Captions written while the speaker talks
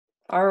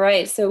All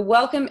right, so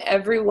welcome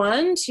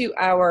everyone to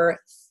our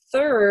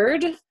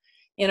third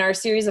in our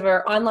series of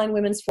our online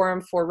women's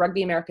forum for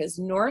Rugby Americas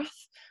North.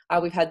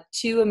 We've had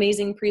two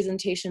amazing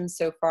presentations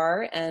so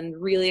far and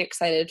really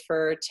excited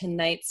for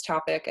tonight's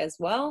topic as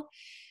well.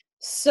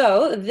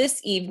 So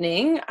this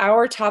evening,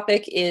 our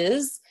topic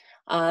is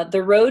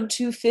the road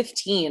to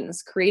 15s,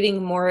 creating a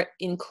more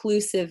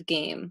inclusive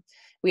game.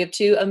 We have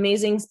two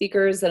amazing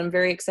speakers that I'm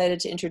very excited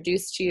to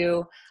introduce to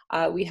you.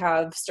 We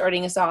have,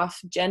 starting us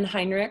off, Jenn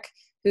Heinrich,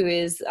 who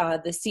is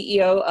the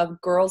CEO of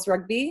Girls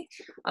Rugby,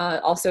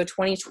 also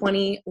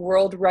 2020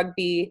 World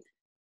Rugby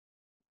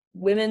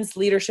Women's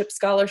Leadership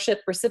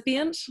Scholarship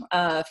recipient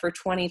for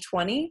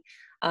 2020,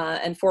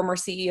 and former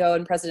CEO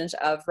and president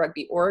of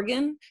Rugby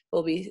Oregon.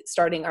 We'll be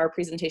starting our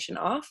presentation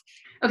off.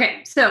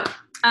 Okay, so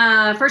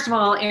first of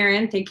all,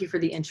 Erin, thank you for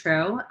the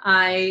intro.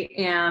 I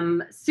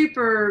am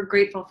super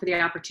grateful for the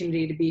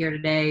opportunity to be here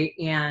today,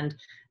 and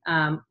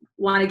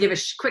want to give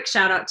a quick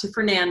shout out to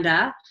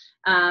Fernanda,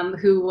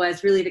 who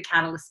was really the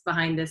catalyst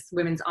behind this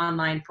women's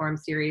online forum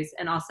series,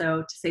 and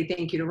also to say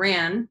thank you to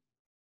Ran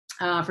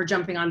for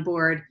jumping on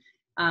board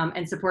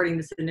and supporting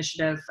this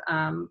initiative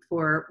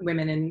for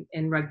women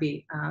in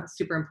rugby.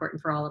 Super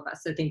important for all of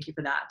us, so thank you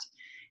for that.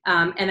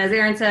 And as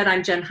Erin said,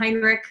 I'm Jenn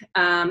Heinrich,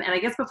 and I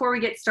guess before we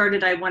get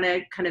started, I want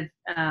to kind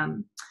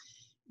of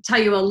tell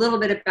you a little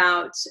bit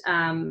about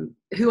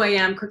who I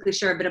am, quickly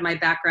share a bit of my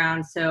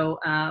background so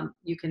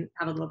you can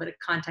have a little bit of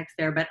context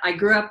there. But I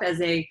grew up as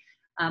a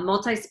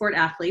multi-sport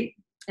athlete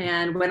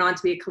and went on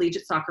to be a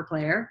collegiate soccer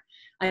player.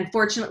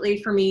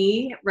 Unfortunately for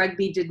me,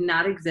 rugby did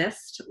not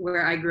exist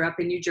where I grew up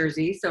in New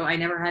Jersey, so I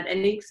never had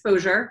any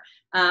exposure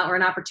or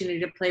an opportunity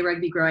to play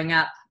rugby growing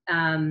up.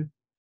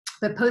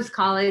 But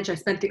post-college, I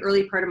spent the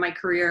early part of my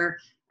career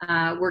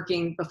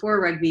working before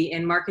rugby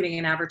in marketing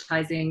and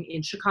advertising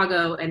in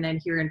Chicago and then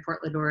here in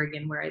Portland,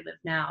 Oregon, where I live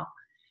now.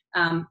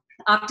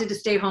 Opted to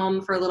stay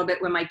home for a little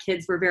bit when my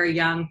kids were very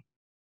young,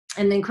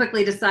 and then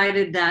quickly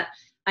decided that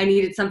I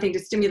needed something to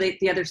stimulate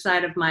the other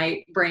side of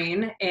my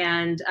brain,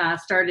 and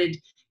started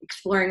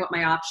exploring what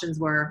my options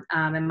were.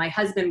 And my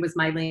husband was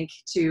my link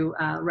to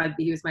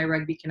rugby. He was my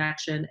rugby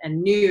connection,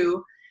 and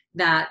knew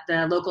that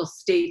the local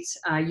state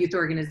youth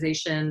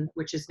organization,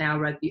 which is now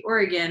Rugby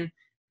Oregon,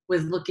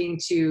 was looking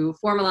to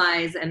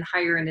formalize and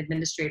hire an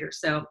administrator.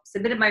 So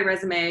submitted my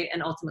resume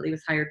and ultimately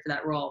was hired for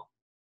that role.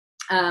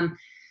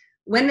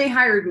 When they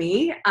hired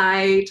me,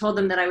 I told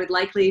them that I would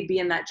likely be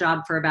in that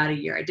job for about a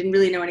year. I didn't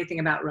really know anything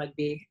about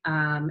rugby.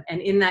 And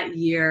in that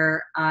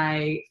year,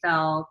 I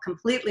fell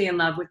completely in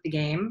love with the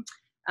game,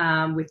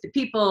 with the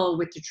people,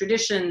 with the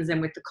traditions, and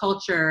with the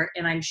culture.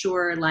 And I'm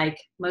sure, like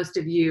most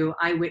of you,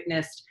 I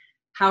witnessed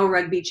how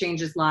rugby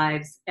changes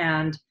lives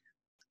and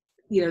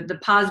the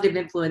positive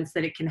influence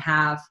that it can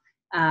have.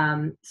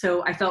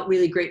 So I felt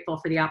really grateful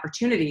for the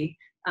opportunity,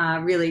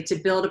 really, to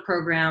build a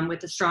program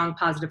with a strong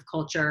positive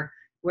culture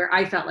where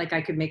I felt like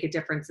I could make a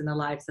difference in the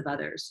lives of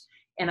others.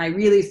 And I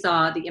really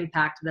saw the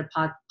impact the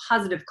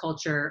positive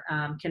culture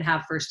can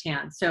have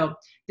firsthand. So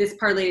this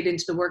parlayed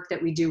into the work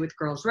that we do with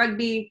Girls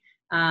Rugby,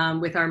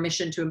 with our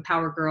mission to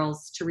empower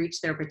girls to reach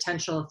their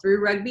potential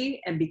through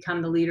rugby and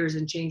become the leaders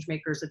and change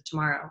makers of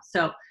tomorrow.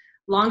 So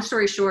long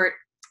story short,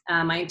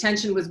 my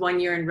intention was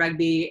 1 year in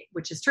rugby,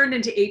 which has turned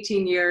into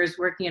 18 years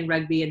working in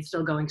rugby and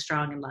still going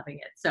strong and loving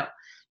it. So a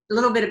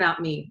little bit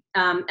about me.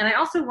 And I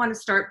also want to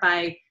start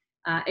by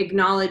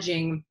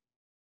acknowledging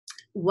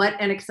what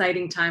an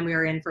exciting time we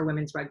are in for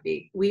women's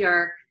rugby. We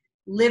are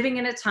living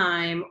in a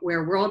time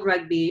where World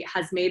Rugby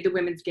has made the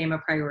women's game a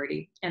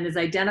priority and has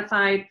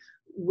identified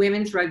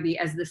women's rugby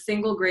as the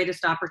single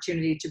greatest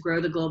opportunity to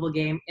grow the global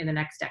game in the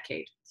next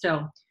decade.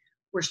 So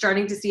we're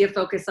starting to see a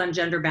focus on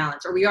gender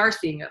balance, or we are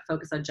seeing a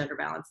focus on gender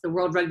balance. The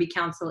World Rugby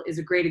Council is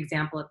a great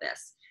example of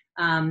this,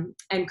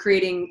 and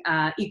creating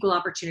equal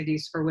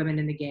opportunities for women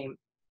in the game.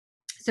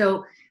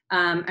 So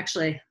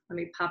actually, let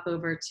me pop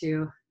over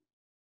to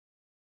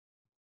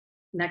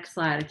next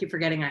slide. I keep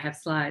forgetting I have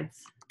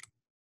slides.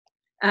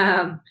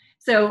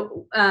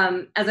 So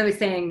as I was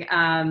saying,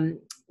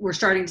 we're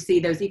starting to see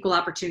those equal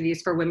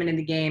opportunities for women in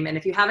the game. And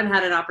if you haven't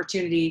had an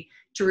opportunity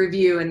to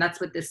review, and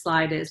that's what this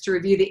slide is, to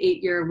review the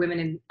 8-year Women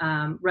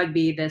in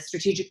Rugby, the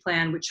strategic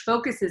plan, which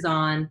focuses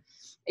on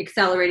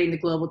accelerating the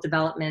global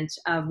development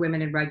of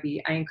women in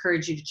rugby, I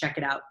encourage you to check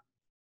it out.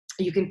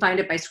 You can find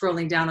it by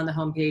scrolling down on the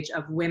homepage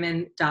of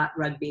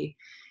women.rugby.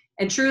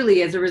 And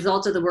truly, as a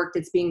result of the work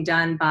that's being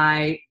done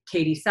by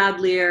Katie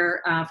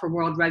Sadlier from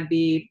World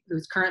Rugby,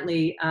 who's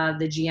currently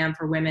the GM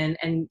for women,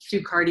 and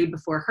Sue Carty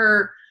before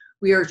her,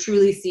 we are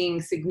truly seeing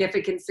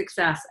significant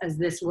success as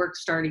this work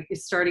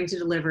is starting to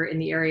deliver in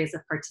the areas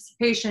of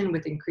participation,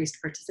 with increased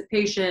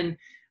participation,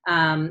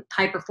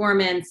 high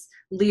performance,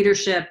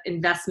 leadership,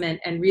 investment,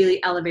 and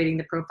really elevating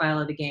the profile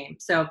of the game.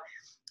 So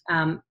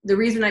the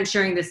reason I'm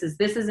sharing this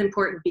is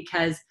important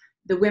because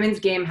the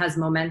women's game has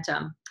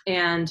momentum.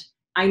 And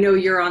I know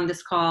you're on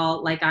this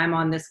call, like I'm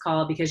on this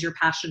call, because you're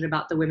passionate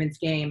about the women's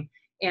game.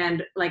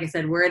 And like I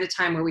said, we're at a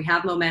time where we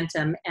have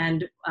momentum,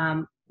 and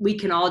we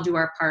can all do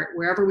our part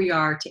wherever we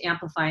are to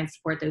amplify and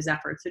support those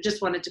efforts. So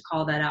just wanted to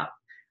call that out.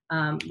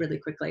 really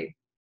quickly.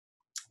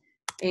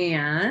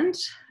 And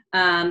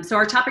so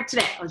our topic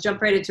today, I'll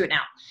jump right into it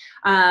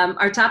now.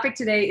 Our topic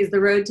today is the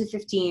road to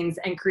 15s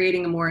and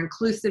creating a more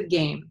inclusive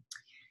game.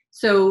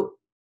 So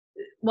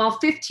while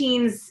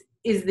 15s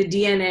is the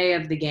DNA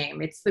of the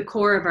game, it's the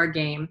core of our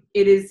game,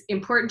 it is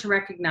important to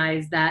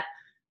recognize that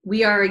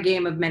we are a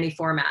game of many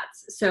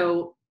formats.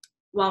 So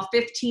while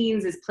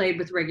 15s is played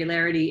with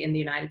regularity in the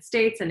United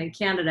States and in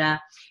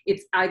Canada,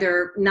 it's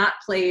either not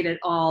played at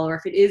all, or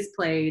if it is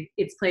played,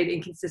 it's played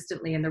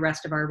inconsistently in the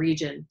rest of our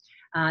region,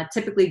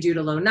 typically due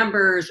to low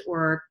numbers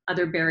or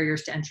other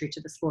barriers to entry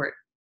to the sport.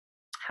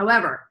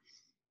 However,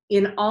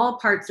 in all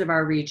parts of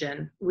our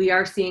region, we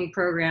are seeing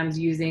programs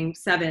using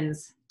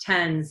 7s,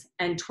 10s,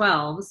 and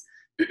 12s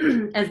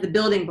as the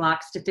building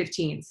blocks to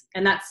 15s,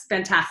 and that's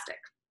fantastic.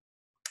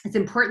 It's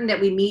important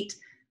that we meet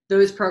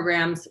those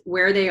programs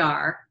where they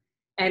are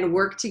and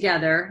work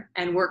together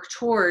and work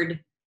toward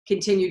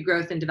continued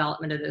growth and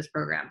development of those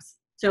programs.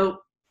 So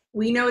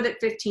we know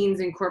that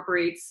 15s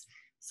incorporates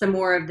some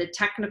more of the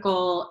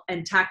technical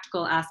and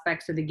tactical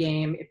aspects of the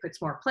game. It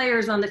puts more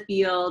players on the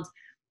field,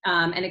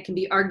 and it can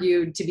be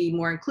argued to be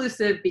more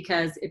inclusive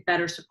because it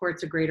better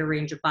supports a greater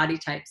range of body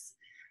types.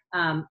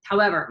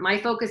 However, my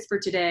focus for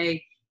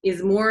today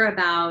is more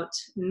about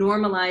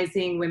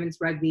normalizing women's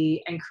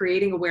rugby and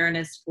creating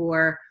awareness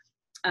for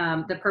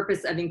the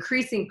purpose of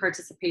increasing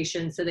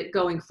participation so that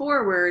going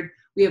forward,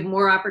 we have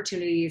more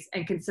opportunities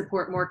and can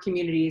support more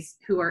communities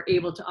who are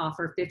able to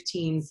offer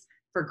 15s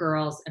for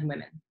girls and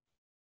women.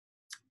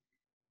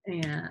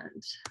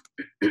 And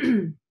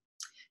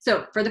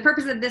so for the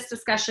purpose of this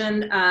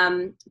discussion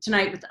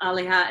tonight with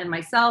Aliha and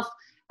myself,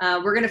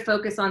 we're going to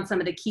focus on some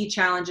of the key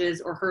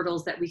challenges or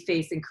hurdles that we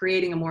face in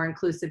creating a more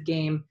inclusive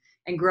game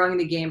and growing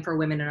the game for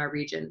women in our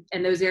region.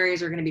 And those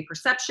areas are going to be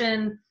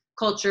perception,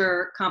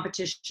 culture,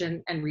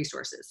 competition, and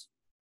resources.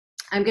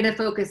 I'm going to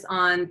focus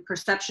on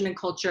perception and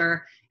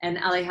culture, and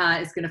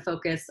Aliha is going to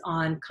focus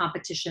on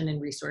competition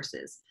and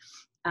resources.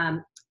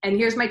 And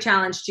here's my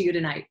challenge to you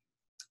tonight.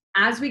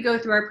 As we go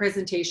through our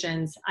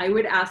presentations, I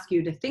would ask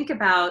you to think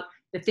about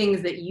the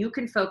things that you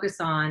can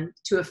focus on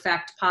to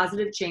affect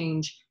positive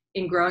change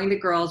in growing the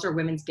girls or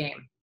women's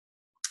game.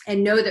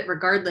 And know that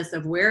regardless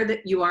of where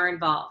that you are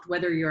involved,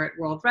 whether you're at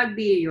World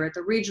Rugby, you're at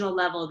the regional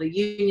level, the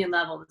union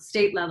level, the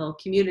state level,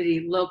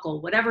 community,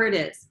 local, whatever it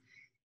is,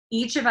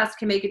 each of us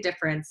can make a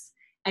difference,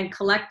 and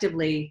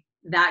collectively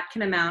that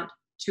can amount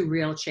to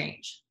real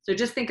change. So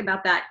just think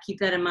about that, keep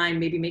that in mind,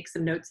 maybe make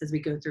some notes as we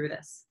go through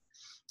this.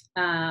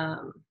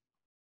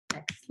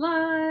 Next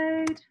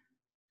slide.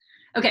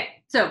 Okay,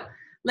 so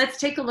let's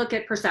take a look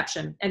at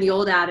perception and the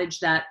old adage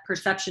that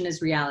perception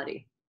is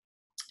reality.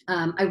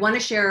 I want to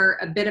share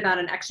a bit about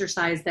an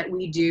exercise that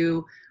we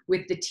do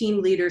with the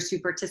team leaders who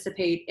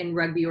participate in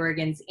Rugby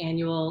Oregon's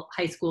annual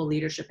High School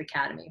Leadership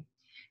Academy.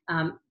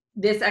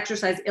 This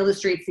exercise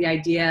illustrates the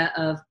idea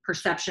of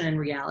perception and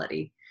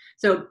reality.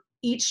 So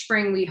each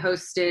spring we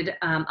hosted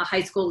a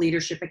high school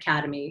leadership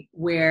academy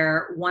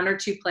where 1 or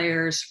 2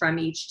 players from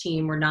each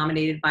team were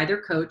nominated by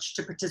their coach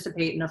to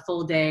participate in a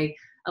full day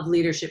of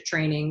leadership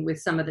training with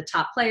some of the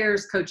top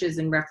players, coaches,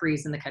 and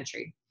referees in the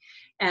country.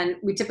 And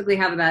we typically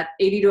have about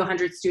 80 to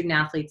 100 student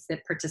athletes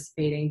that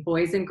participating,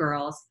 boys and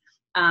girls.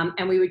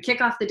 And we would kick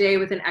off the day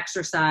with an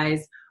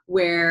exercise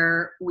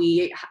where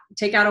we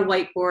take out a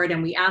whiteboard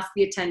and we ask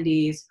the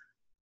attendees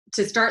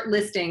to start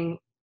listing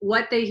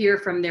what they hear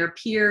from their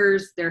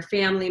peers, their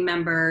family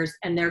members,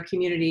 and their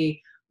community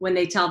when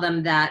they tell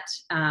them that,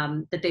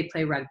 that they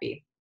play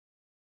rugby.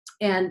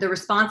 And the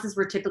responses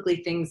were typically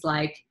things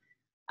like,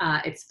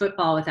 it's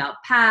football without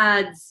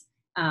pads,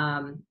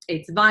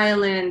 it's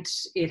violent,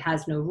 it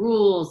has no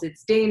rules,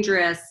 it's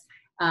dangerous,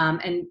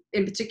 and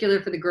in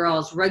particular for the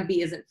girls,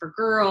 rugby isn't for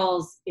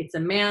girls, it's a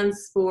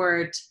man's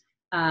sport,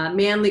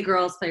 manly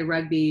girls play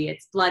rugby,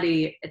 it's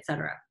bloody,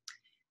 etc.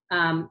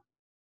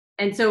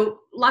 And so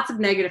lots of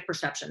negative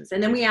perceptions.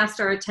 And then we asked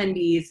our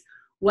attendees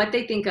what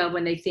they think of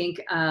when they think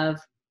of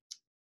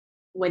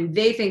when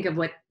they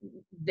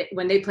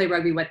play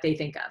rugby, what they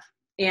think of.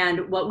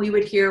 And what we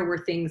would hear were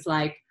things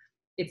like,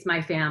 it's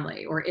my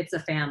family, or it's a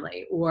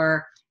family,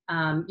 or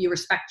you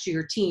respect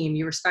your team,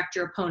 you respect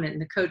your opponent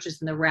and the coaches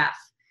and the ref.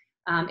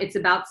 It's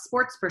about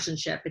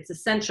sportspersonship. It's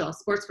essential.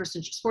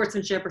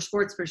 Sportsmanship or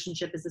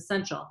sportspersonship is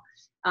essential.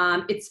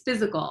 It's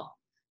physical.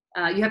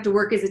 You have to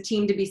work as a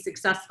team to be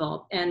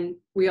successful. And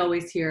we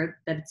always hear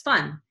that it's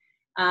fun.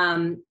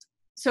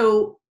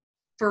 So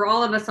for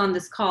all of us on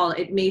this call,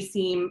 it may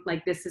seem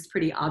like this is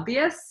pretty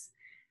obvious,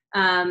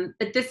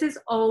 but this is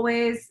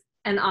always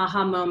an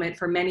aha moment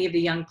for many of the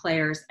young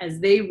players as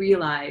they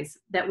realize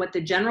that what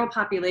the general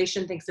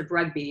population thinks of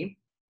rugby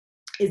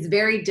is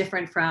very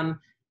different from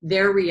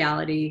their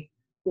reality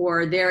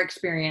or their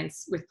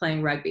experience with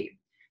playing rugby.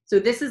 So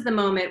this is the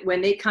moment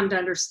when they come to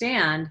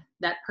understand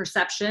that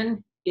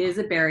perception is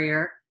a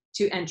barrier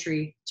to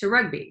entry to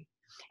rugby.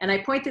 And I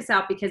point this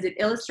out because it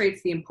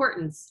illustrates the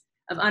importance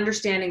of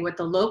understanding what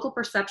the local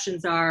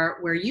perceptions are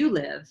where you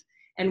live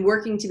and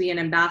working to be an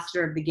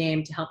ambassador of the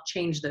game to help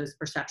change those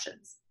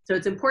perceptions. So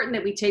it's important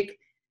that we take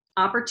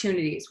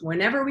opportunities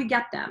whenever we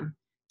get them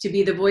to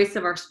be the voice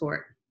of our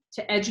sport,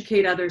 to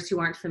educate others who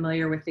aren't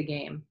familiar with the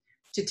game,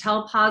 to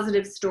tell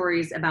positive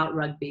stories about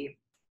rugby,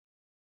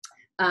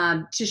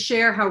 to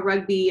share how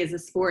rugby is a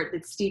sport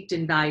that's steeped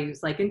in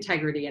values like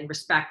integrity and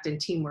respect and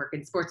teamwork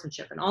and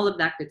sportsmanship and all of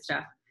that good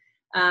stuff,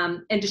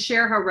 and to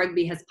share how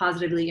rugby has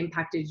positively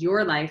impacted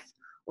your life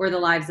or the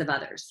lives of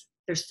others.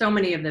 There's so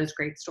many of those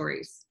great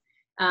stories.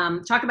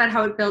 Talk about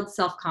how it builds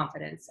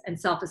self-confidence and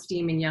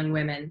self-esteem in young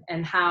women,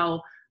 and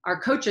how our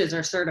coaches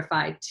are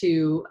certified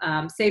to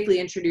safely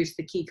introduce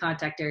the key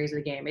contact areas of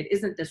the game. It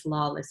isn't this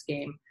lawless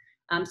game.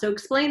 So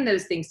explain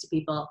those things to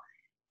people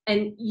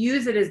and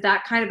use it as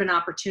that kind of an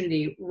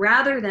opportunity,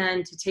 rather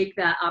than to take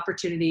that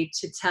opportunity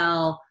to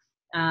tell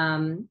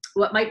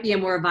what might be a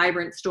more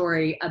vibrant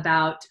story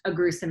about a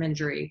gruesome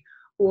injury,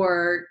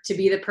 or to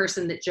be the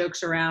person that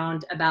jokes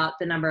around about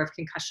the number of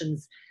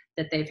concussions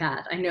that they've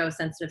had. I know, a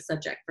sensitive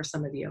subject for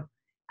some of you.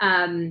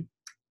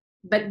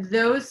 But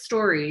those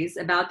stories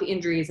about the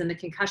injuries and the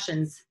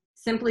concussions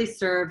simply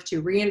serve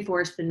to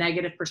reinforce the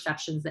negative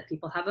perceptions that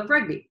people have of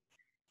rugby.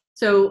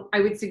 So I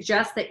would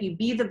suggest that you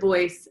be the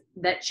voice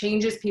that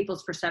changes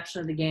people's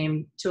perception of the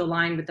game to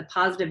align with the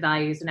positive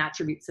values and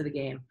attributes of the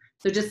game.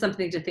 So just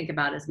something to think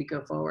about as we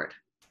go forward.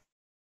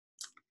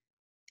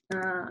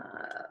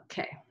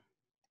 Okay.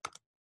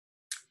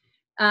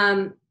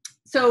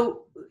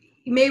 So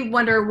you may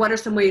wonder, what are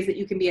some ways that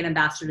you can be an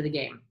ambassador to the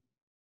game,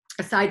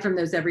 aside from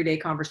those everyday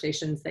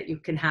conversations that you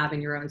can have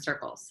in your own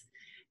circles?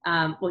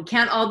 Well, we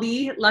can't all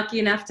be lucky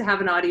enough to have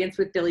an audience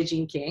with Billie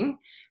Jean King,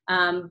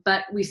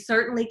 but we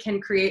certainly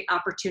can create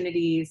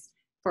opportunities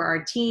for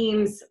our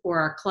teams or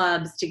our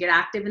clubs to get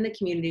active in the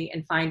community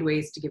and find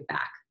ways to give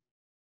back.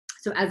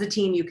 So as a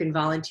team, you can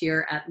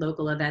volunteer at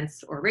local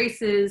events or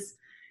races.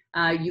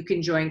 You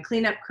can join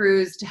cleanup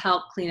crews to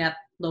help clean up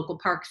local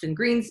parks and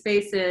green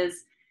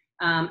spaces.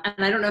 And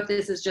I don't know if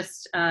this is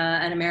just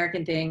an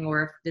American thing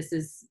or if this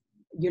is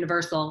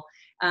universal,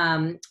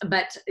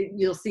 but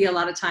you'll see a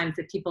lot of times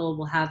that people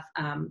will have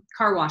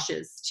car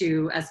washes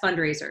as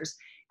fundraisers.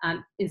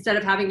 Instead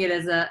of having it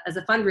as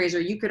a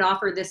fundraiser, you could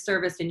offer this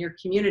service in your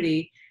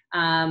community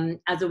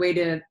as a way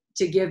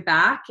to give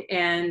back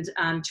and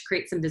to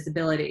create some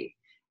visibility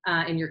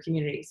in your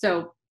community.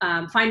 So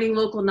finding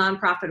local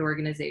nonprofit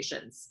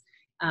organizations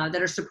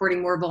that are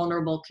supporting more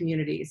vulnerable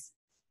communities.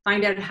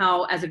 Find out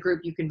how, as a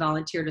group, you can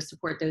volunteer to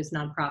support those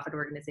nonprofit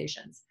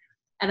organizations.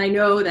 And I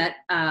know that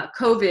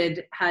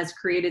COVID has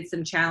created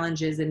some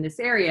challenges in this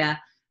area,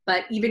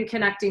 but even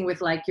connecting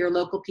with like your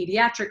local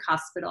pediatric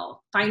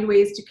hospital, find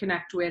ways to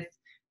connect with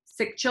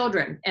sick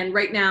children. And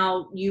right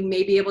now you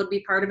may be able to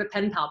be part of a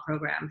pen pal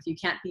program if you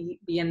can't be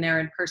in there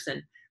in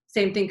person.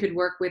 Same thing could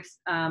work with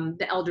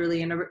the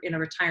elderly in a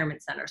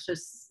retirement center. So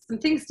some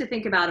things to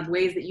think about of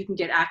ways that you can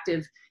get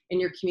active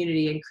in your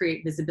community and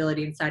create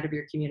visibility inside of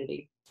your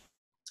community.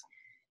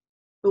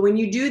 But when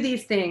you do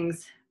these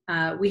things,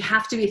 we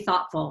have to be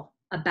thoughtful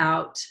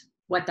about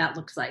what that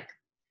looks like.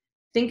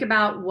 Think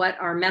about what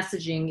our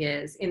messaging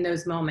is in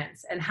those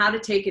moments and how to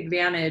take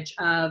advantage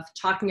of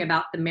talking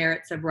about the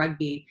merits of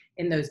rugby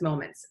in those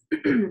moments.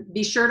 We have to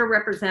be sure to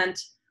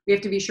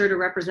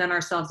represent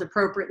ourselves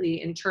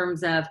appropriately in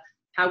terms of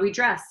how we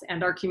dress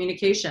and our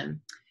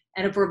communication.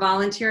 And if we're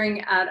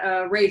volunteering at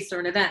a race or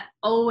an event,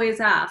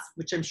 always ask,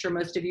 which I'm sure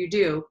most of you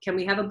do, can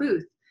we have a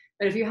booth?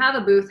 But if you have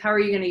a booth, how are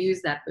you going to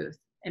use that booth?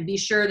 And be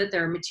sure that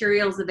there are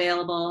materials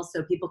available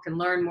so people can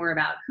learn more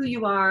about who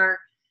you are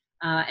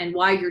and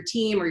why your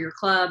team or your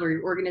club or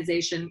your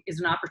organization is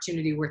an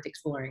opportunity worth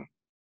exploring.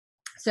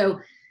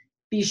 So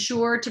be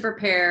sure to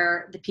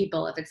prepare the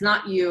people. If it's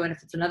not you and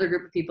if it's another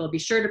group of people, be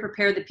sure to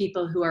prepare the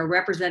people who are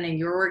representing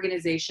your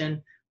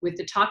organization with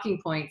the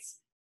talking points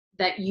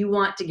that you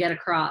want to get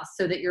across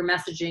so that your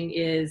messaging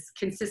is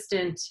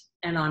consistent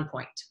and on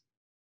point.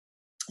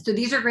 So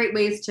these are great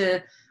ways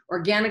to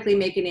organically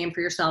make a name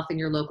for yourself in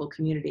your local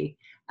community.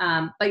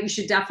 But you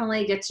should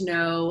definitely get to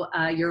know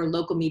your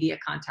local media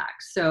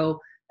contacts. So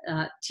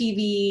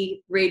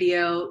TV,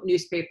 radio,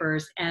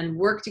 newspapers, and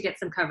work to get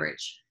some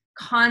coverage.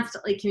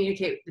 Constantly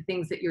communicate the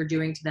things that you're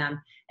doing to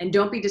them. And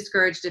don't be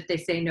discouraged if they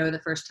say no the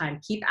first time.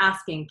 Keep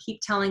asking,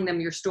 keep telling them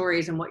your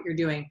stories and what you're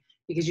doing,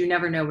 because you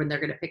never know when they're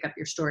going to pick up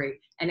your story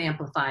and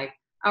amplify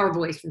our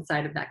voice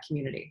inside of that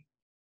community.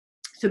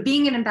 So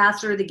being an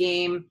ambassador of the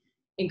game,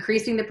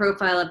 increasing the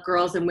profile of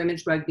girls and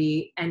women's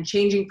rugby, and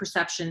changing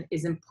perception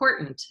is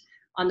important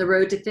on the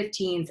road to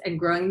 15s and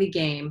growing the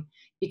game,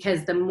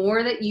 because the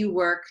more that you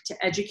work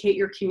to educate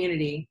your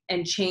community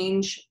and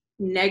change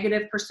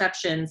negative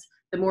perceptions,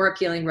 the more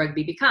appealing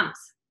rugby becomes.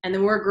 And the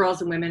more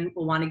girls and women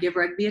will want to give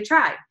rugby a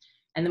try.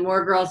 And the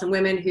more girls and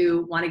women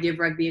who want to give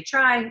rugby a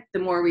try, the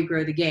more we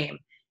grow the game.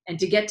 And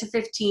to get to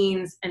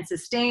 15s and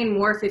sustain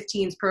more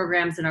 15s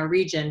programs in our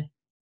region,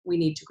 we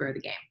need to grow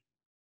the game.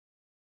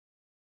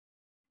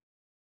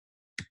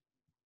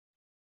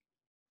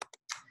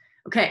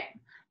 Okay,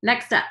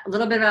 next up, a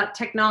little bit about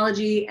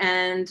technology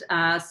and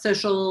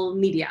social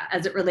media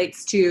as it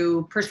relates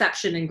to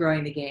perception and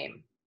growing the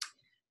game.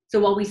 So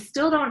while we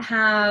still don't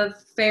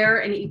have fair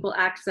and equal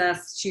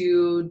access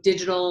to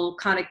digital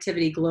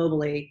connectivity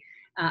globally,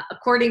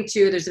 According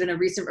to, there's been a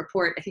recent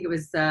report, I think it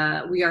was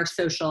We Are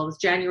Social, it was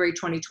January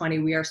 2020,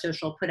 We Are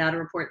Social put out a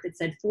report that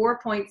said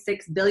 4.6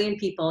 billion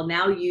people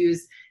now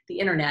use the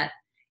internet,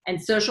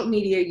 and social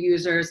media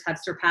users have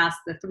surpassed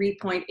the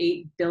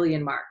 3.8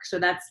 billion mark. So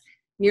that's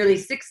nearly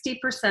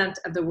 60%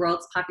 of the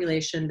world's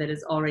population that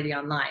is already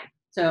online.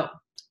 So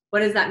what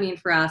does that mean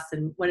for us,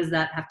 and what does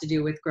that have to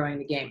do with growing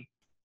the game?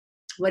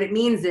 What it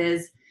means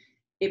is,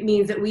 it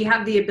means that we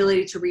have the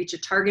ability to reach a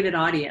targeted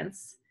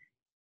audience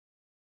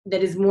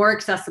that is more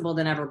accessible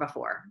than ever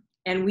before.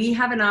 And we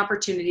have an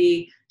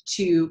opportunity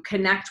to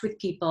connect with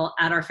people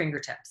at our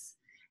fingertips.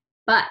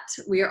 But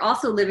we are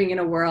also living in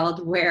a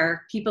world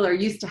where people are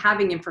used to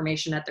having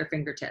information at their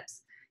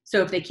fingertips.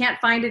 So if they can't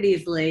find it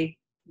easily,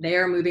 they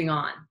are moving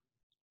on.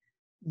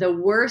 The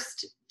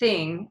worst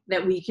thing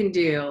that we can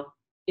do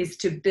is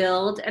to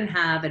build and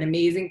have an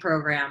amazing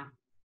program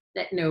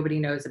that nobody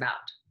knows about.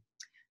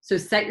 So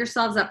set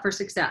yourselves up for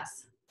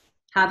success.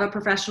 Have a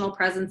professional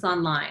presence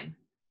online.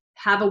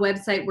 Have a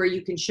website where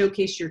you can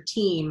showcase your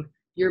team,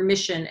 your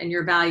mission, and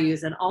your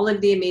values, and all of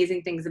the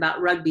amazing things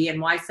about rugby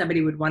and why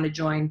somebody would want to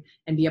join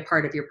and be a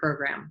part of your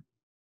program.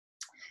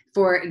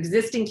 For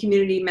existing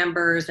community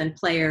members and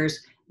players,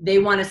 they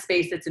want a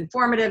space that's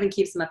informative and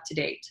keeps them up to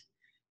date.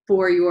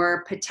 For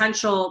your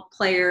potential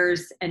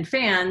players and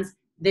fans,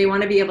 they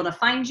want to be able to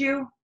find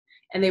you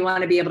and they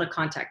want to be able to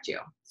contact you.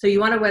 So you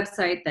want a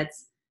website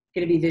that's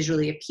going to be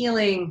visually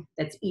appealing,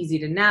 that's easy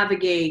to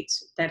navigate,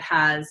 that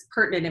has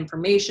pertinent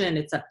information,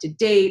 it's up to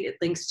date, it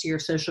links to your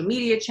social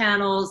media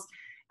channels,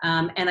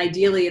 and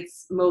ideally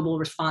it's mobile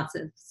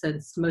responsive,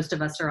 since most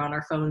of us are on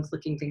our phones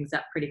looking things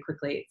up pretty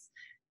quickly.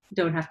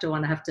 Don't have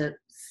to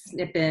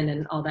snip in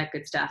and all that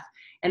good stuff.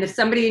 And if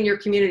somebody in your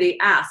community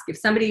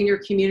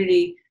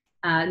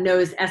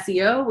knows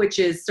SEO, which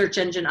is search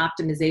engine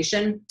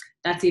optimization,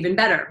 that's even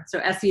better. So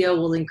SEO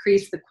will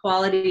increase the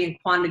quality and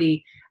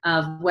quantity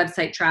of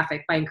website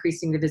traffic by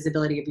increasing the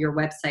visibility of your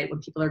website when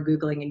people are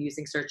Googling and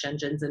using search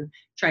engines and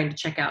trying to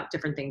check out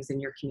different things in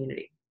your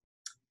community.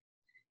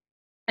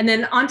 And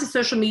then on to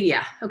social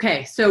media.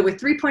 Okay, so with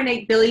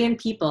 3.8 billion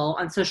people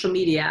on social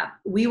media,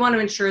 we want to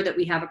ensure that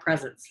we have a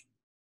presence.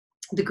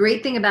 The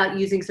great thing about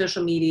using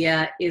social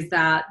media is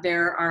that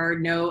there are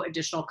no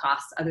additional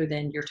costs other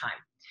than your time.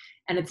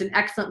 And it's an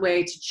excellent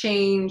way to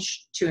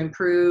change, to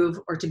improve,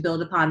 or to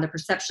build upon the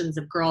perceptions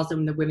of girls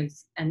and the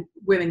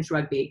women's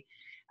rugby,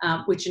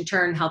 which in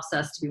turn helps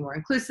us to be more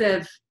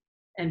inclusive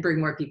and bring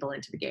more people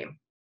into the game.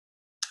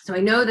 So I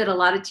know that a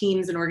lot of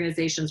teams and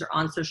organizations are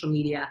on social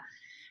media,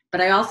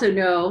 but I also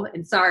know,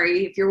 and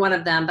sorry if you're one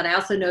of them, but I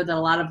also know that a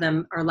lot of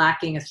them are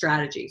lacking a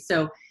strategy.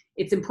 So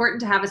it's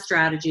important to have a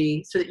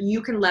strategy so that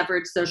you can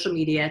leverage social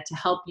media to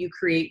help you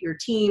create your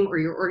team or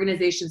your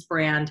organization's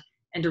brand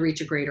and to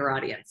reach a greater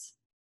audience.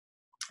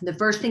 The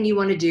first thing you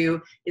want to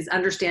do is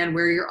understand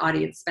where your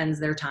audience spends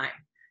their time.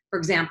 For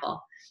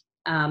example,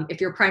 if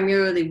you're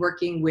primarily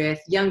working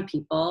with young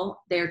people,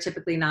 they are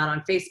typically not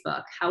on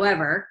Facebook.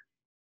 However,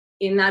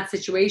 in that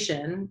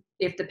situation,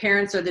 if the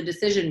parents are the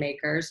decision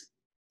makers,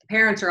 the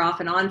parents are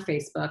often on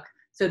Facebook,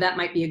 so that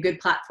might be a good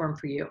platform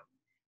for you.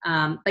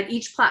 But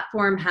each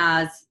platform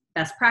has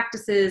best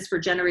practices for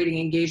generating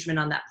engagement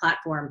on that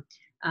platform.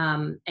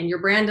 And your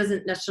brand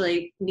doesn't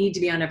necessarily need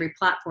to be on every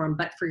platform,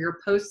 but for your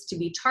posts to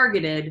be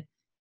targeted,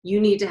 you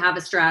need to have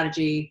a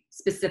strategy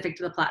specific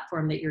to the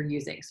platform that you're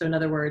using. So in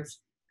other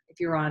words, if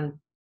you're on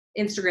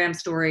Instagram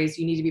stories,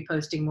 you need to be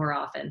posting more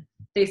often.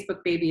 Facebook,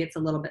 maybe it's a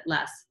little bit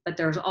less, but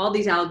there's all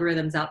these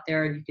algorithms out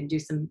there, and you can do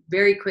some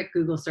very quick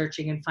Google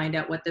searching and find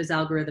out what those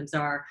algorithms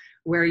are,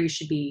 where you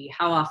should be,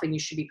 how often you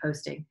should be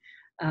posting.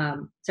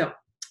 And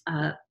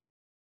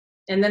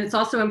then it's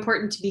also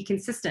important to be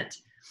consistent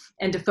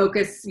and to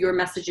focus your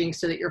messaging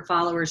so that your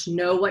followers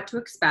know what to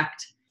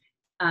expect.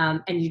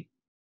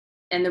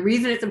 And the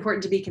reason it's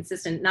important to be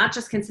consistent, not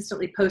just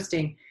consistently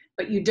posting,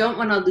 but you don't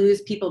want to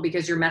lose people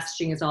because your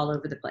messaging is all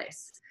over the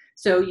place.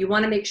 So you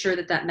want to make sure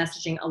that that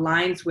messaging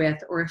aligns with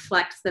or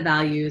reflects the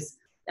values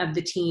of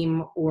the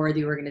team or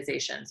the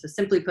organization. So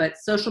simply put,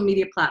 social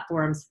media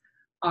platforms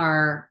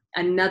are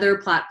another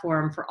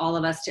platform for all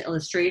of us to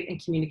illustrate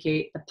and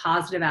communicate the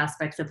positive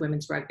aspects of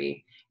women's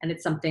rugby. And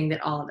it's something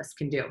that all of us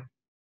can do.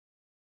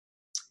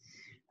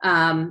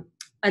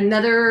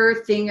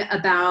 Another thing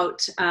about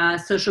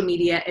social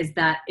media is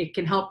that it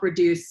can help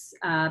reduce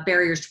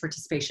barriers to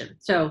participation.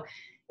 So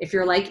if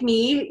you're like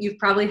me, you've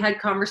probably had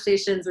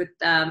conversations with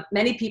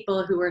many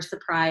people who are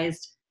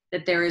surprised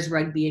that there is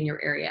rugby in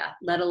your area,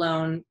 let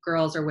alone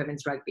girls or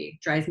women's rugby.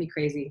 Drives me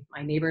crazy.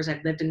 My neighbors,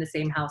 I've lived in the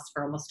same house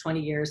for almost 20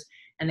 years,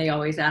 and they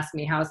always ask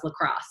me, how's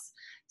lacrosse?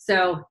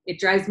 So it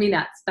drives me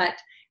nuts. But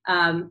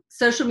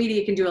social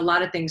media can do a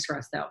lot of things for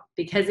us, though,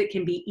 because it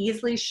can be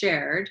easily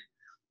shared.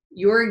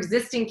 Your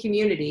existing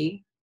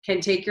community can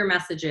take your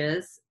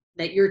messages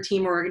that your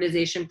team or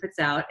organization puts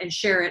out and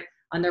share it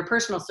on their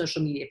personal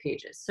social media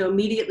pages. So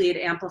immediately it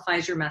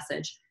amplifies your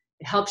message.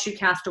 It helps you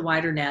cast a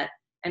wider net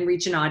and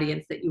reach an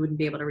audience that you wouldn't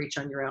be able to reach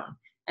on your own.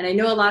 And I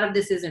know a lot of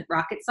this isn't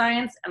rocket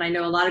science, and I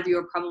know a lot of you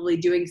are probably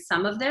doing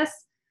some of this,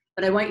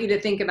 but I want you to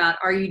think about,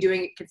 are you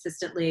doing it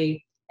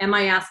consistently? Am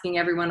I asking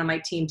everyone on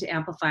my team to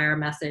amplify our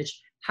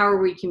message? How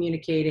are we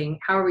communicating?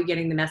 How are we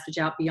getting the message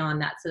out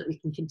beyond that so that we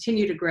can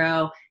continue to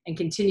grow and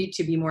continue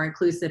to be more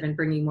inclusive and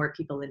bringing more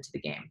people into the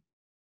game?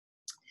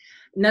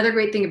 Another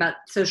great thing about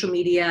social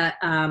media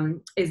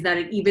is that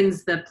it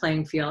evens the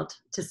playing field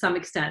to some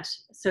extent,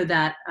 so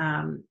that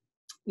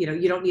you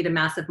don't need a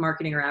massive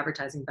marketing or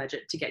advertising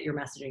budget to get your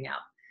messaging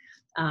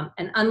out.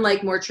 And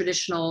unlike more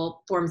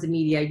traditional forms of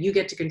media, you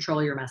get to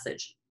control your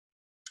message.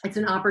 It's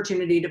an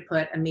opportunity to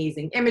put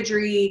amazing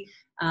imagery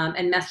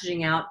and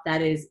messaging out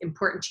that is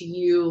important to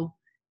you,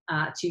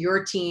 to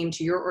your team,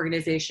 to your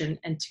organization,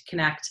 and to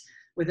connect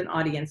with an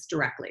audience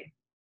directly.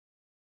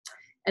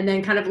 And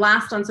then kind of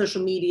last on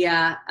social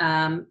media,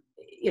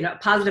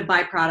 positive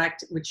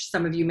byproduct, which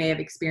some of you may have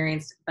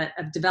experienced, but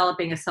of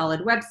developing a solid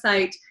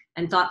website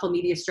and thoughtful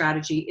media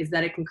strategy is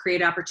that it can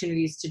create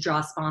opportunities to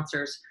draw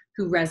sponsors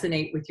who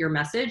resonate with your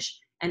message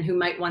and who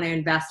might want to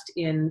invest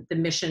in the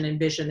mission and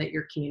vision that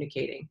you're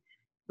communicating,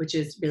 which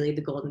is really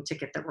the golden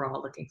ticket that we're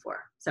all looking for.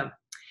 So,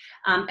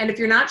 and if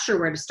you're not sure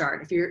where to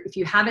start, if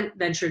you haven't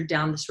ventured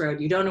down this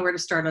road, you don't know where to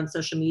start on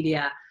social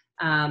media,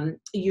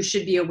 you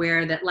should be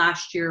aware that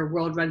last year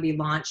World Rugby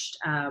launched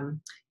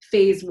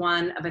phase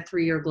 1 of a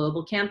 3-year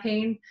global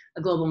campaign,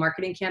 a global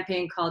marketing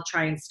campaign called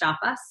Try and Stop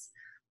Us.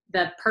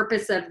 The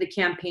purpose of the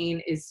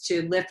campaign is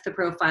to lift the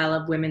profile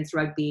of women's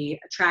rugby,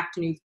 attract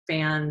new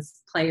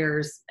fans,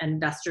 players, and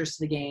investors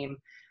to the game.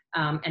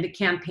 And the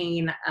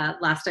campaign,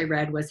 last I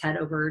read, had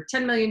over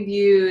 10 million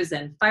views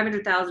and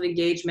 500,000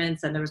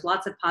 engagements, and there was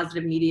lots of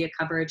positive media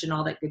coverage and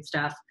all that good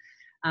stuff.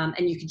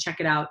 And you can check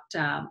it out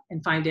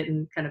and find it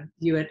and kind of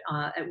view it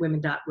at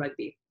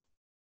women.rugby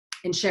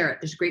and share it.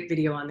 There's a great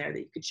video on there that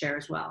you could share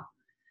as well.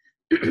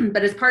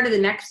 But as part of the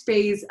next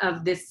phase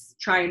of this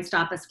Try and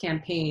Stop Us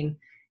campaign,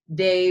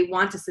 they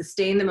want to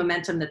sustain the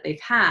momentum that they've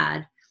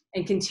had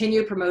and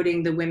continue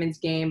promoting the women's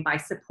game by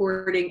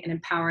supporting and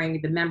empowering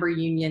the member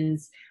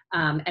unions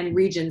and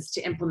regions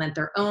to implement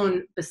their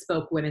own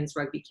bespoke women's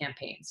rugby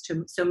campaigns.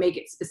 So make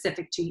it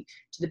specific to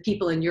the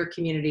people in your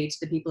community, to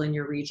the people in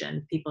your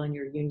region, people in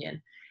your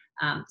union.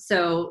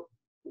 So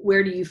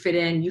where do you fit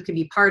in? You can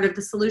be part of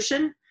the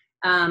solution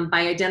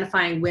by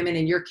identifying women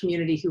in your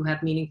community who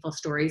have meaningful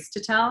stories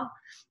to tell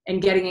and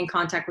getting in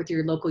contact with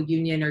your local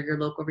union or your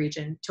local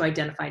region to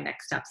identify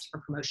next steps for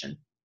promotion.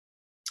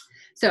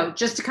 So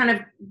just to kind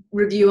of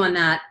review on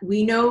that,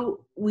 we know,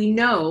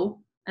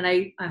 and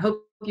I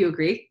hope you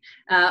agree,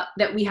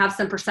 that we have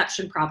some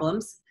perception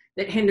problems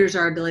that hinders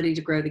our ability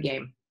to grow the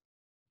game.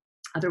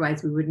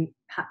 Otherwise, we wouldn't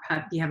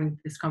be having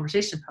this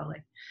conversation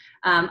probably.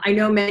 I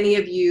know many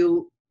of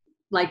you,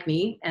 like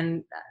me,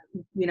 and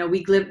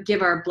we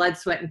give our blood,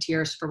 sweat, and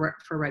tears for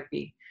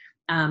rugby.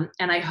 And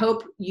I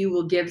hope you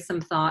will give some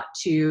thought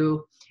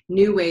to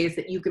new ways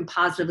that you can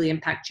positively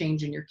impact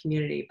change in your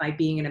community by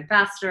being an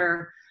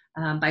ambassador,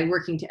 by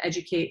working to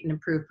educate and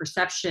improve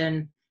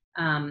perception,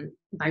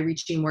 by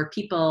reaching more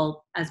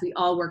people as we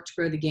all work to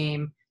grow the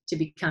game to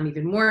become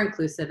even more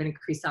inclusive and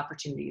increase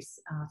opportunities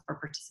for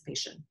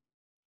participation.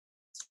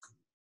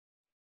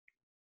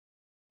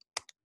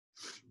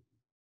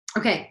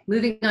 Okay,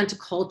 moving on to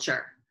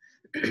culture.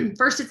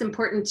 First, it's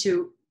important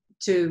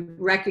to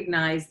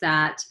recognize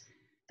that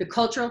the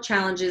cultural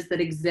challenges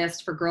that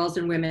exist for girls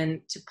and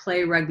women to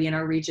play rugby in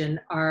our region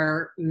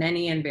are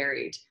many and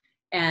varied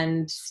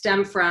and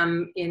stem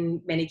from,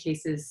 in many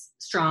cases,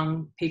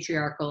 strong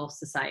patriarchal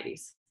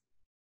societies.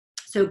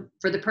 So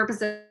for the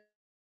purpose of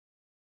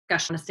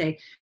discussion,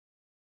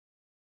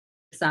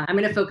 I'm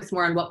going to focus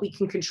more on what we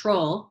can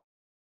control,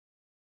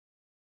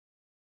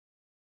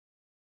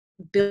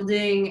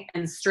 building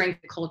and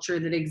strengthening culture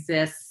that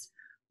exists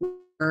for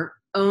our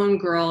own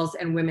girls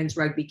and women's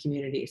rugby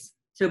communities.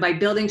 So by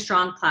building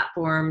strong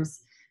platforms,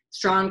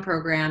 strong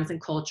programs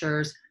and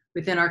cultures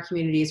within our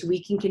communities,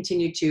 we can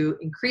continue to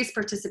increase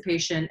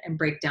participation and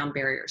break down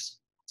barriers.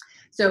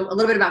 So a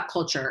little bit about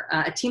culture.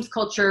 A team's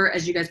culture,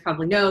 as you guys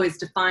probably know, is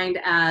defined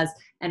as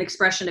an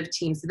expression of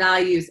team's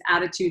values,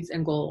 attitudes,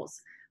 and goals.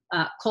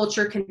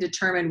 Culture can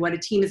determine what a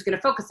team is going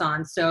to focus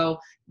on. So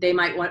they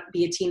might want to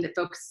be a team that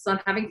focuses on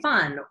having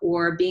fun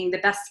or being the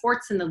best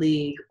sports in the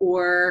league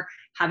or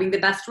having the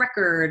best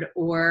record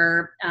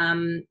or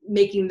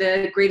making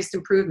the greatest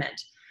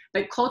improvement.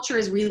 But culture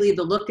is really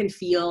the look and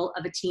feel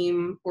of a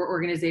team or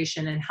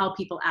organization and how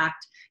people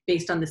act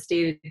based on the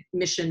stated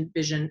mission,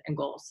 vision, and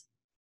goals.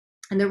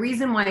 And the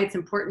reason why it's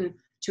important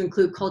to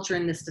include culture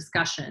in this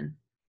discussion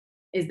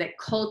is that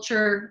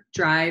culture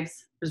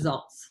drives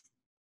results.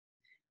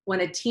 When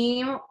a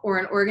team or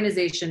an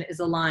organization is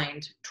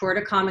aligned toward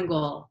a common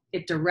goal,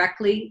 it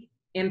directly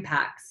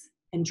impacts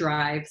and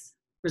drives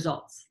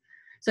results.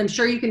 So I'm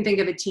sure you can think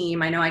of a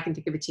team, I know I can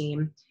think of a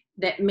team,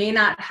 that may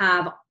not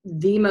have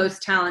the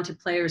most talented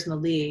players in the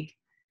league,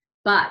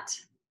 but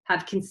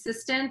have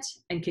consistent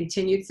and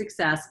continued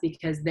success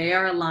because they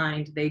are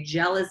aligned, they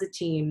gel as a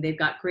team, they've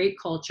got great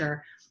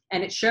culture,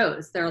 and it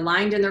shows. They're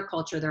aligned in their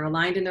culture, they're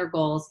aligned in their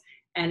goals,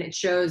 and it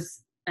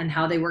shows in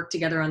how they work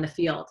together on the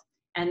field.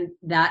 And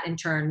that in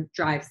turn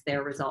drives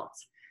their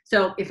results.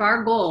 So if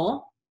our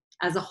goal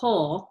as a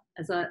whole,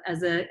 as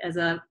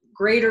a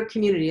greater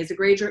community, as a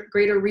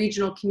greater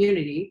regional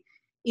community,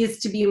 is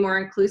to be more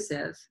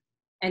inclusive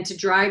and to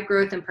drive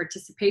growth and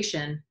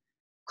participation.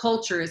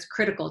 Culture is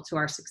critical to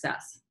our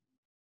success.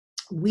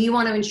 We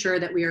want to ensure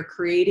that we are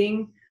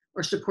creating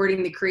or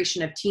supporting the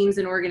creation of teams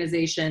and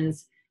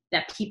organizations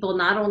that people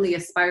not only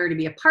aspire to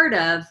be a part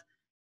of,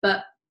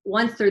 but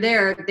once they're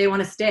there, they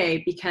want to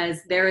stay because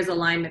there is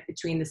alignment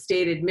between the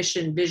stated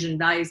mission, vision,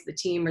 values of the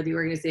team or the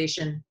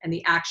organization and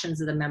the actions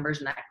of the members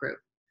in that group.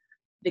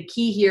 The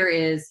key here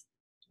is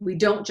we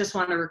don't just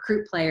want to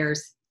recruit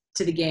players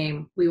to the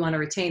game, we want to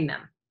retain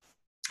them.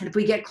 And if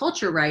we get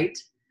culture right,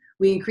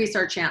 we increase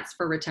our chance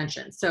for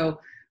retention. So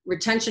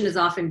retention is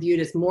often viewed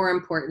as more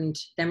important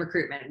than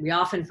recruitment. We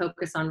often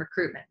focus on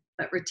recruitment,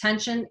 but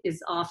retention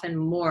is often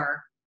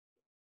more.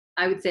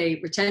 I would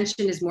say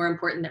retention is more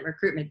important than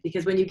recruitment,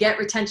 because when you get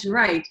retention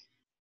right,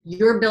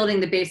 you're building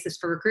the basis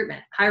for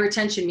recruitment. High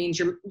retention means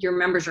your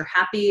members are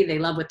happy, they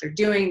love what they're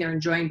doing, they're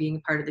enjoying being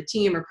a part of the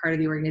team or part of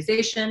the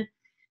organization.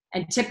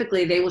 And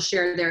typically they will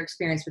share their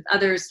experience with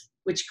others,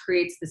 which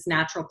creates this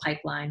natural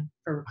pipeline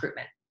for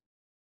recruitment.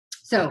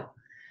 So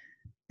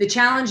the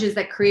challenge is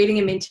that creating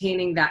and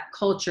maintaining that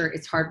culture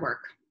is hard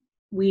work.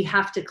 We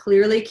have to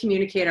clearly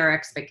communicate our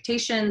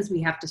expectations.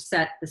 We have to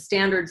set the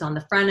standards on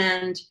the front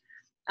end.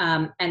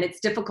 And it's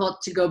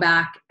difficult to go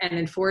back and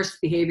enforce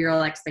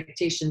behavioral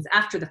expectations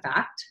after the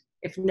fact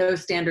if no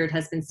standard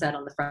has been set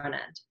on the front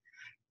end.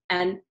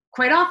 And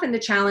quite often the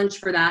challenge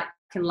for that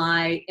can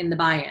lie in the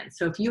buy-in.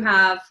 So if you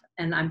have,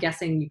 and I'm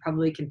guessing you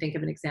probably can think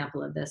of an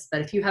example of this, but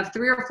if you have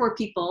 3 or 4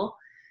 people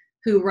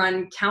who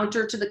run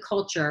counter to the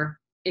culture,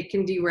 it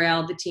can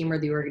derail the team or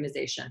the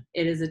organization.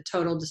 It is a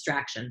total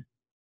distraction.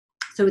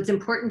 So it's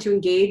important to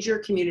engage your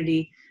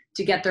community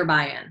to get their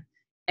buy-in.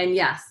 And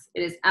yes,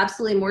 it is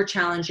absolutely more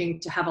challenging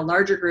to have a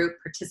larger group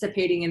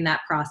participating in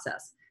that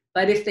process.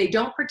 But if they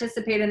don't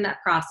participate in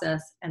that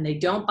process and they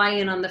don't buy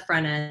in on the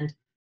front end,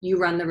 you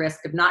run the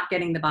risk of not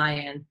getting the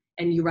buy-in,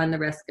 and you run the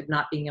risk of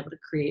not being able to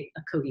create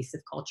a cohesive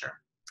culture.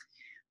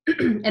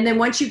 And then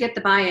once you get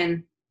the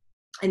buy-in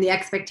and the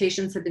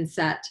expectations have been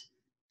set,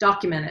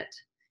 document it.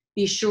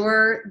 Be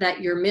sure that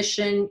your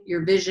mission,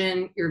 your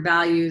vision, your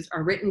values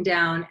are written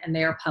down and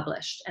they are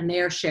published and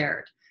they are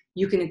shared.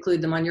 You can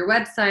include them on your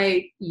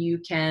website. You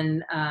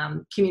can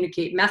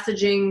communicate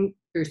messaging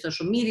through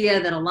social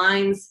media that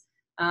aligns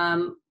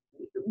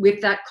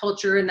with that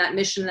culture and that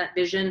mission, that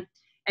vision.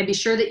 And be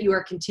sure that you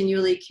are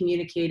continually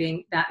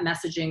communicating that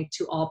messaging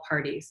to all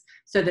parties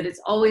so that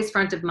it's always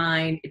front of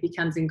mind. It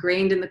becomes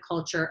ingrained in the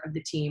culture of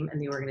the team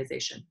and the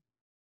organization.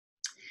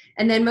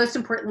 And then most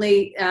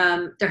importantly,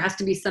 there has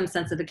to be some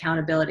sense of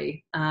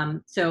accountability.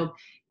 So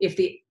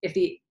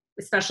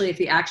especially if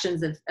the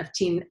actions of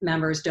team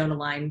members don't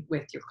align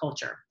with your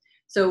culture.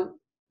 So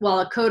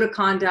while a code of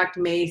conduct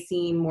may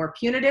seem more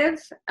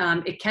punitive,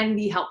 it can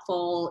be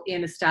helpful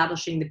in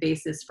establishing the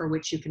basis for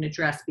which you can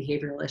address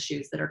behavioral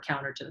issues that are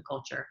counter to the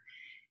culture.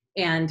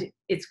 And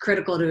it's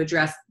critical to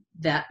address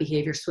that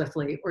behavior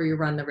swiftly, or you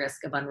run the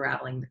risk of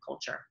unraveling the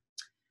culture.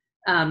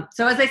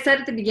 So as I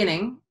said at the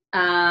beginning,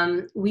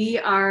 we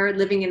are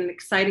living in an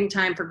exciting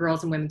time for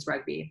girls and women's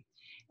rugby.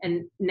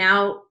 And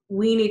now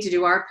we need to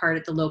do our part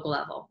at the local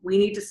level. We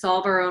need to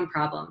solve our own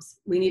problems.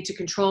 We need to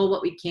control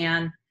what we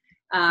can.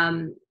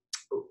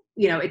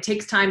 It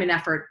takes time and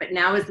effort, but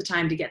now is the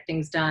time to get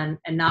things done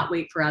and not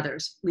wait for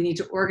others. We need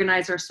to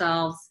organize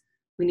ourselves.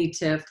 We need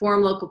to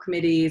form local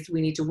committees.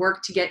 We need to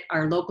work to get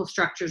our local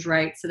structures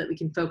right so that we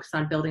can focus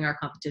on building our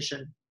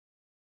competition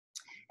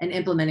and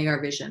implementing our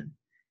vision,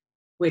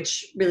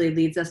 which really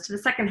leads us to the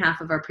second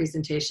half of our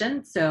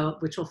presentation,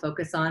 which will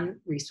focus on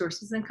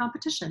resources and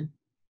competition.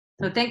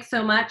 So thanks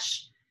so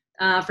much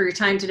for your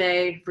time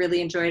today.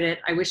 Really enjoyed it.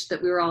 I wish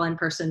that we were all in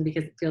person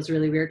because it feels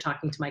really weird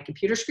talking to my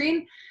computer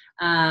screen.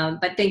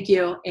 But thank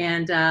you,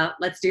 and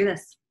let's do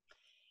this.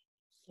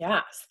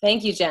 Yes,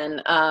 thank you,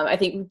 Jen. I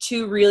think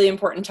 2 really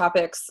important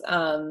topics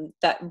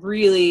that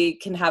really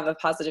can have a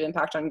positive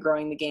impact on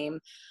growing the game,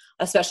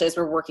 especially as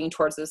we're working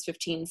towards those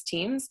 15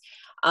 teams.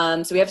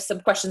 So we have some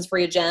questions for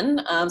you,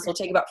 Jen. So we'll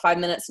take about 5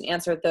 minutes and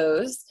answer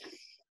those.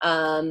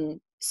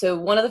 So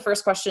one of the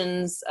first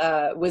questions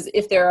was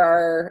if there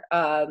are,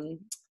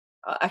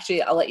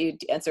 actually, I'll let you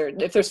answer.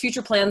 If there's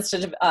future plans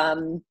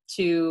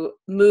to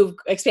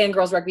expand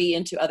girls rugby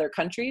into other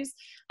countries,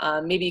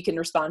 maybe you can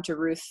respond to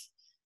Ruth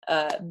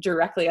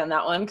directly on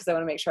that one, because I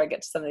want to make sure I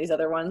get to some of these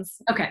other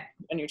ones. Okay.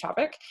 On your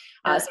topic.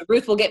 So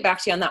Ruth, we'll get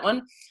back to you on that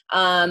one.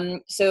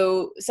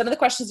 So some of the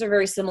questions are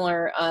very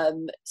similar.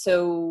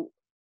 So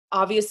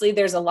obviously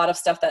there's a lot of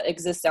stuff that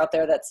exists out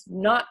there that's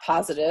not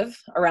positive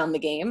around the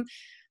game.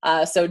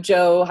 So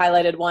Joe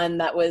highlighted one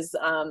that was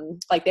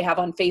like they have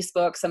on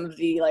Facebook, some of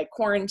the like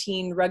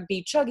quarantine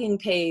rugby chugging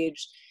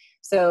page.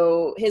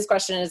 So his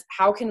question is,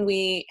 how can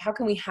we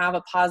have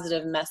a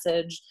positive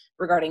message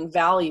regarding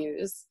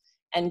values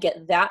and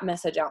get that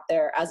message out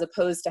there, as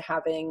opposed to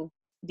having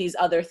these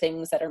other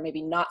things that are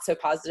maybe not so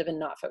positive and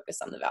not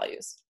focused on the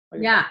values?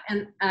 Yeah.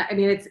 And I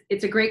mean,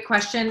 it's a great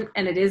question,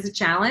 and it is a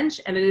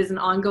challenge, and it is an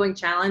ongoing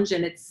challenge,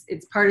 and it's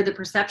part of the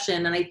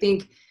perception. And I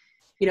think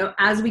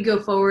as we go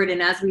forward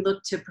and as we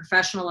look to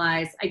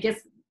professionalize, I guess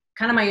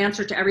kind of my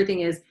answer to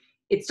everything is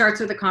it starts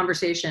with a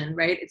conversation,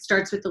 right? It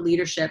starts with the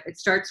leadership. It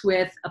starts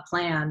with a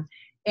plan.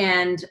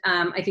 And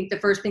I think the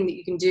first thing that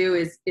you can do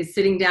is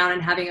sitting down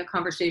and having a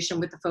conversation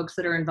with the folks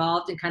that are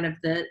involved in kind of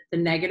the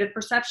negative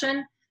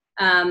perception,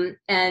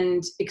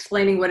 and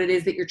explaining what it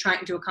is that you're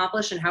trying to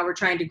accomplish and how we're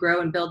trying to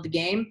grow and build the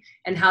game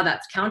and how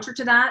that's counter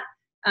to that.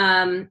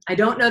 I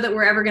don't know that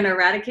we're ever going to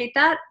eradicate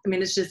that. I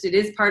mean, it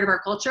is part of our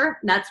culture.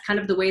 That's kind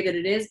of the way that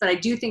it is. But I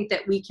do think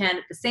that we can,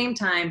 at the same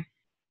time,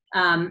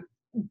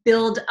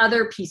 build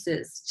other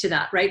pieces to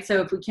that, right?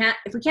 So if we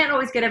can't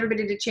always get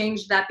everybody to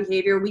change that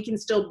behavior, we can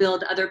still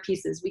build other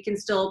pieces. We can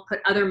still put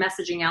other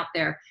messaging out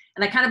there.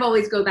 And I kind of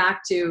always go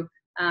back to,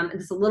 and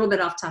this is a little bit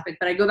off topic,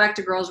 but I go back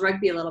to girls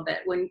rugby a little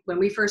bit. When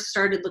we first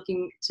started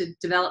looking to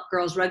develop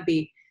girls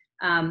rugby,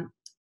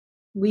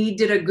 we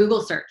did a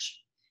Google search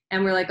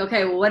and we're like,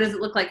 okay, well, what does it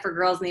look like for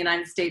girls in the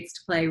United States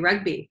to play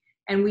rugby?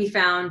 And we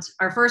found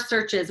our first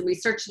searches, we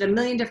searched it a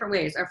million different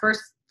ways. Our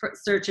first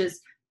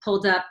searches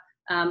pulled up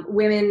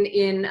women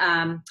in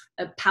a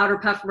powder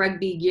puff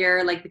rugby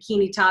gear, like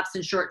bikini tops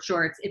and short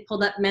shorts. It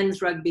pulled up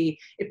men's rugby.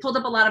 It pulled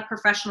up a lot of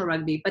professional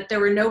rugby, but there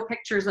were no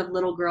pictures of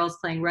little girls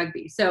playing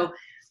rugby. So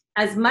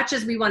as much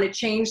as we want to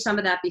change some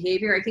of that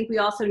behavior, I think we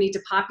also need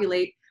to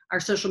populate our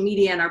social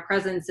media and our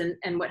presence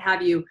and what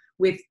have you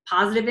with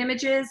positive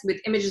images, with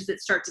images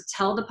that start to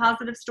tell the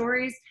positive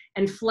stories,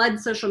 and flood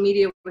social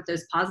media with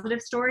those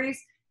positive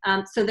stories,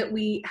 so that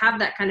we have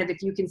that kind of,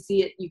 if you can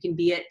see it, you can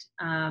be it,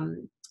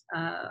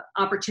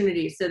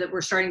 opportunities, so that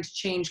we're starting to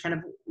change kind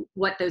of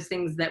what those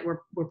things that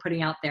we're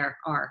putting out there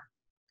are.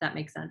 If that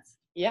makes sense.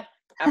 Yeah,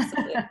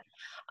 absolutely.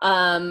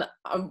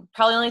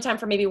 Probably only time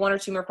for maybe one or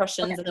two more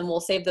questions, and then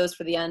we'll save those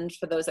for the end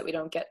for those that we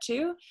don't get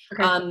to.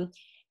 Okay.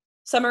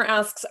 Summer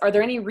asks, are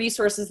there any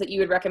resources that you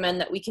would recommend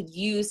that we could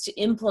use to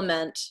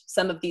implement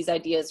some of these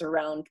ideas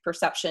around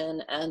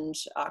perception and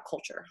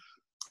culture?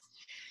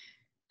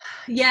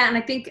 Yeah, and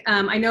I think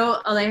I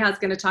know Aleja is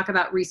going to talk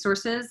about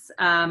resources,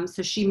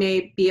 so she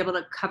may be able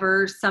to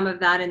cover some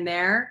of that in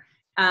there.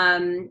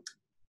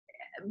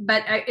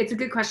 But it's a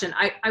good question.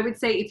 I would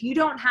say if you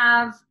don't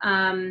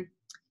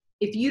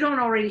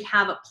already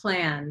have a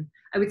plan,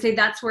 I would say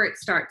that's where it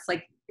starts.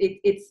 Like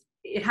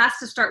it has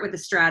to start with a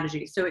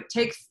strategy. So it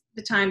takes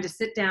the time to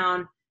sit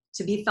down,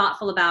 to be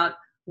thoughtful about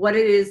what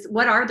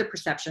are the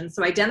perceptions.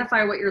 So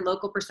identify what your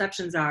local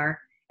perceptions are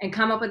and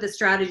come up with a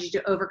strategy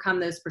to overcome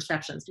those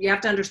perceptions. You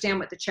have to understand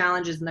what the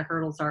challenges and the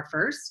hurdles are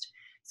first.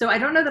 So I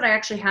don't know that I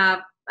actually have,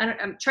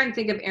 I'm trying to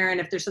think of, Erin,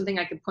 if there's something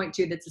I could point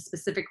to that's a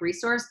specific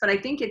resource, but I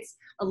think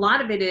a lot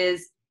of it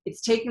is,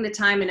 it's taking the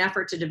time and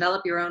effort to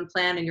develop your own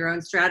plan and your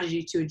own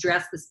strategy to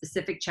address the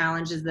specific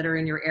challenges that are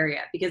in your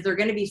area, because they're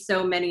going to be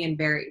so many and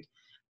varied.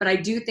 But I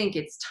do think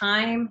it's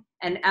time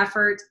and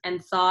effort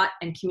and thought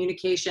and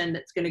communication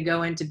that's going to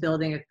go into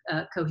building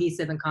a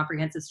cohesive and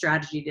comprehensive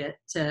strategy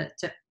to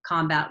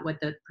combat what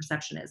the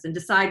perception is, and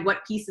decide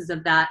what pieces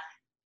of that,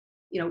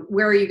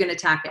 where are you going to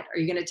attack it? Are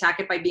you going to attack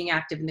it by being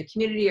active in the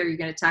community? Are you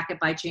going to attack it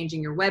by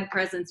changing your web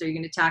presence? Are you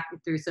going to attack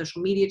it through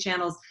social media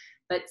channels?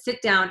 But sit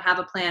down, have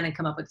a plan, and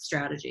come up with a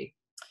strategy.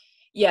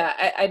 Yeah,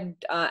 I'd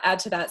add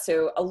to that.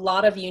 So a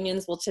lot of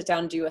unions will sit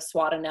down and do a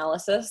SWOT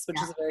analysis,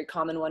 which is a very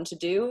common one to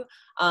do.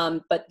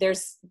 But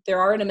there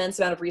are an immense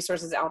amount of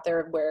resources out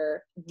there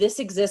where this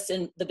exists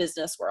in the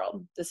business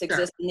world. This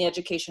exists in the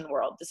education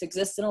world. This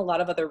exists in a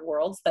lot of other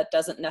worlds that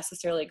doesn't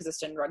necessarily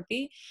exist in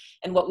rugby.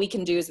 And what we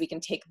can do is we can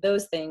take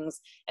those things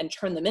and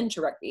turn them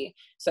into rugby.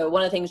 So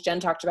one of the things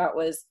Jen talked about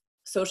was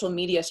social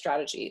media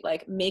strategy,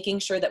 like making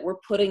sure that we're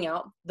putting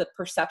out the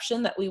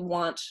perception that we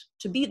want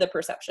to be the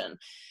perception.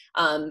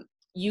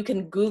 You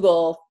can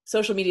Google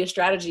social media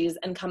strategies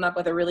and come up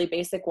with a really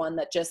basic one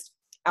that just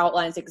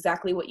outlines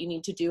exactly what you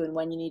need to do and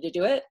when you need to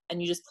do it. And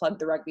you just plug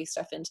the rugby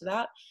stuff into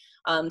that.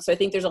 So I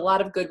think there's a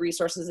lot of good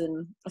resources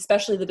in,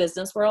 especially the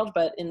business world,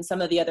 but in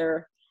some of the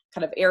other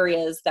kind of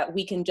areas that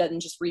we can then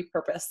just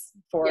repurpose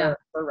for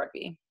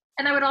rugby.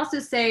 And I would also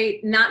say,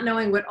 not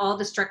knowing what all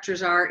the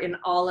structures are in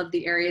all of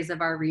the areas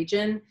of our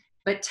region,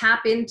 but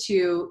tap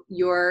into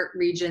your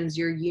regions,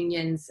 your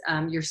unions,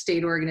 your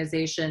state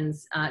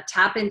organizations,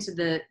 tap into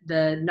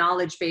the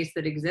knowledge base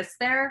that exists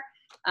there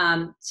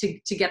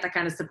to get that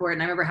kind of support.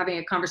 And I remember having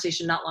a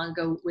conversation not long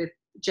ago with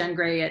Jen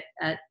Gray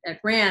at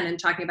RAN, and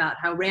talking about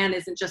how RAN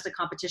isn't just a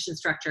competition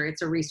structure,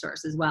 it's a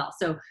resource as well.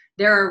 So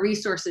there are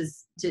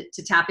resources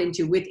to tap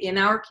into within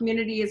our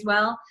community as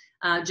well,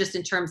 just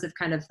in terms of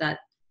kind of that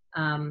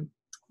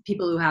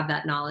people who have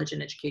that knowledge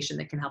and education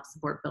that can help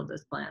build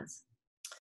those plans.